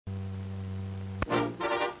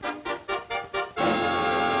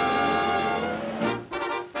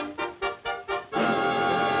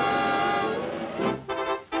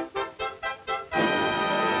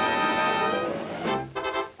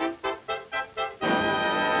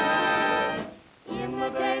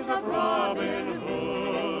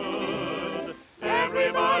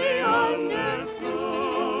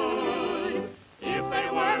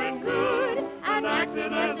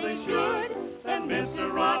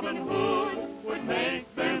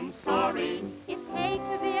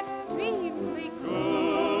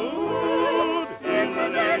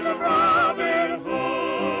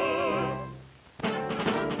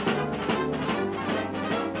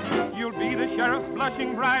sheriff's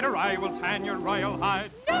blushing bride, or I will tan your royal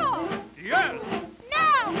hide. No! Yes!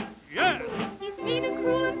 No! Yes! He's mean and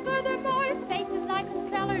cruel, and furthermore, his face is like a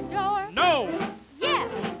cellar door. No!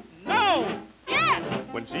 Yes! No! Yes!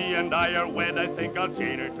 When she and I are wed, I think I'll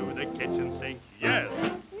chain her to the kitchen sink. Yes!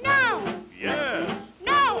 No! Yes!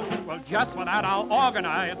 No! Well, just for that, I'll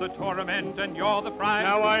organize a tournament, and you're the prize.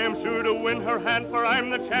 Now I am sure to win her hand, for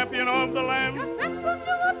I'm the champion of the land. Your sex will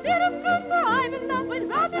do a bit of good, for I'm in love with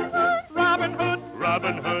Robin Hood. Robin Hood!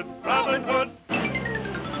 Robin Hood! Robin Hood!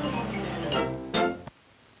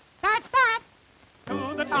 That's that!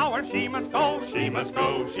 To the tower she must go, she must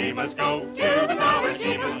go, she must go. To the tower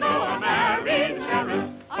she must go, or marry the sheriff,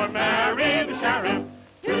 or marry the sheriff.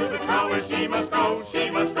 To the tower she must go, she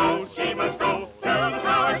must go, she must go. To the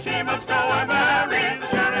tower she must go, or marry the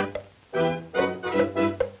sheriff.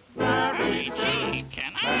 Marry the sheriff.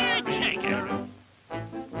 Can I take it?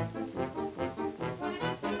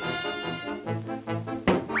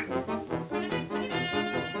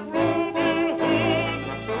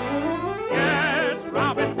 Yes,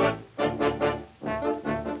 Robin Hood.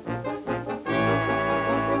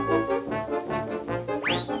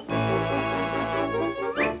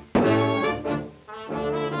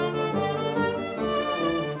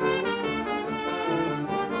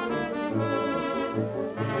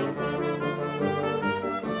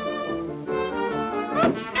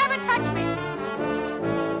 Never touch me!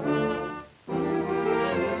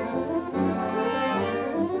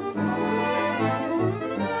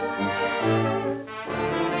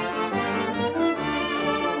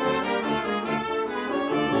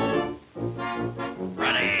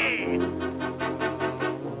 Ready!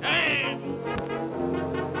 Aim!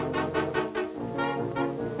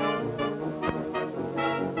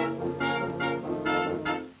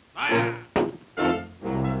 Fire!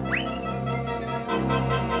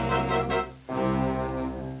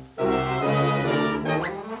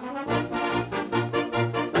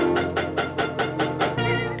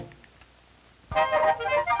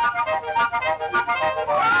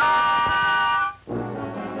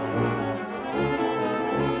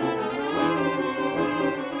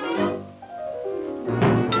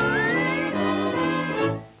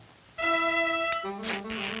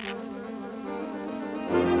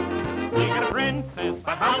 We got a princess,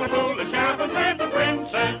 but how the fool the sheriff will save the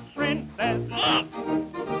princess, princess. Look!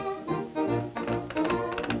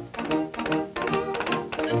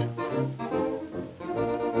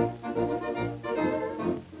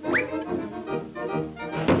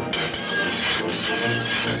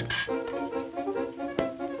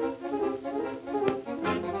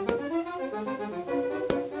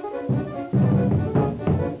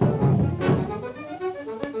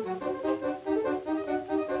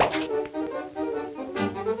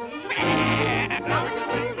 Now we can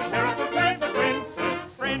fool the sheriff will save the princess,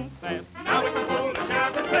 princess. Now we can fool the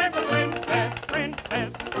sheriff will save the princess,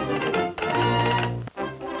 princess.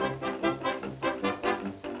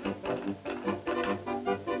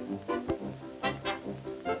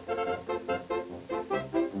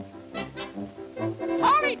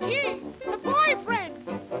 Holly G, the boyfriend!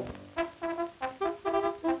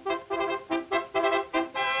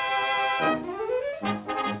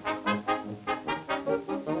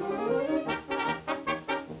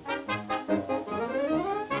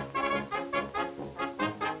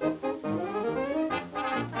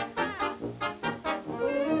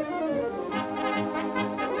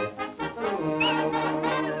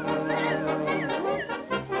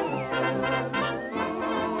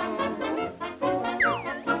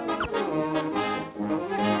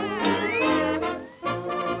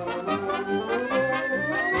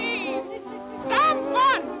 Some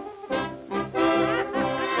fun!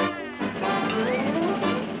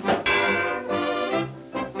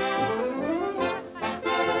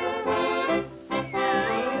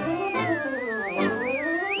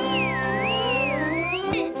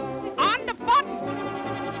 On the button!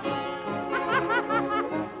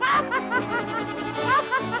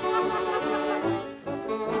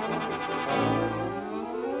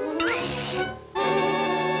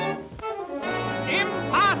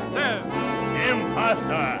 Imposter!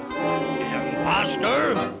 Imposter! Imposter?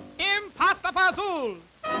 Imposter Fazul!